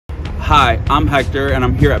Hi, I'm Hector and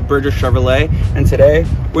I'm here at Berger Chevrolet, and today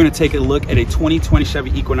we're going to take a look at a 2020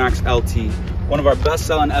 Chevy Equinox LT, one of our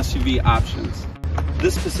best-selling SUV options.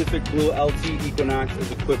 This specific blue LT Equinox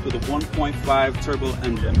is equipped with a 1.5 turbo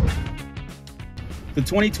engine. The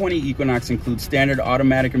 2020 Equinox includes standard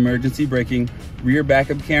automatic emergency braking, rear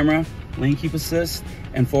backup camera, lane keep assist,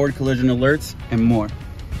 and forward collision alerts, and more.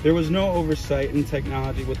 There was no oversight in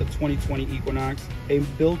technology with the 2020 Equinox, a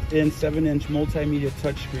built-in 7-inch multimedia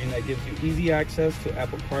touchscreen that gives you easy access to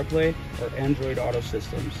Apple CarPlay or Android Auto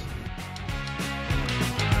systems.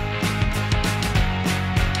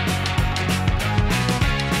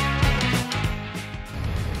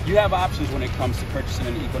 You have options when it comes to purchasing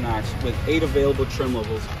an Equinox with 8 available trim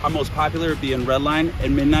levels. Our most popular being Redline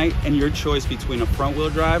and Midnight, and your choice between a front-wheel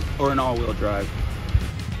drive or an all-wheel drive.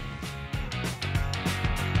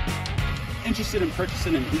 Interested in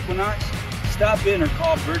purchasing an Equinox? Stop in or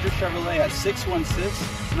call Berger Chevrolet at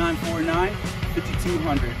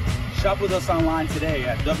 616-949-5200. Shop with us online today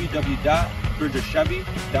at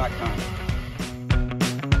www.bergerchevy.com.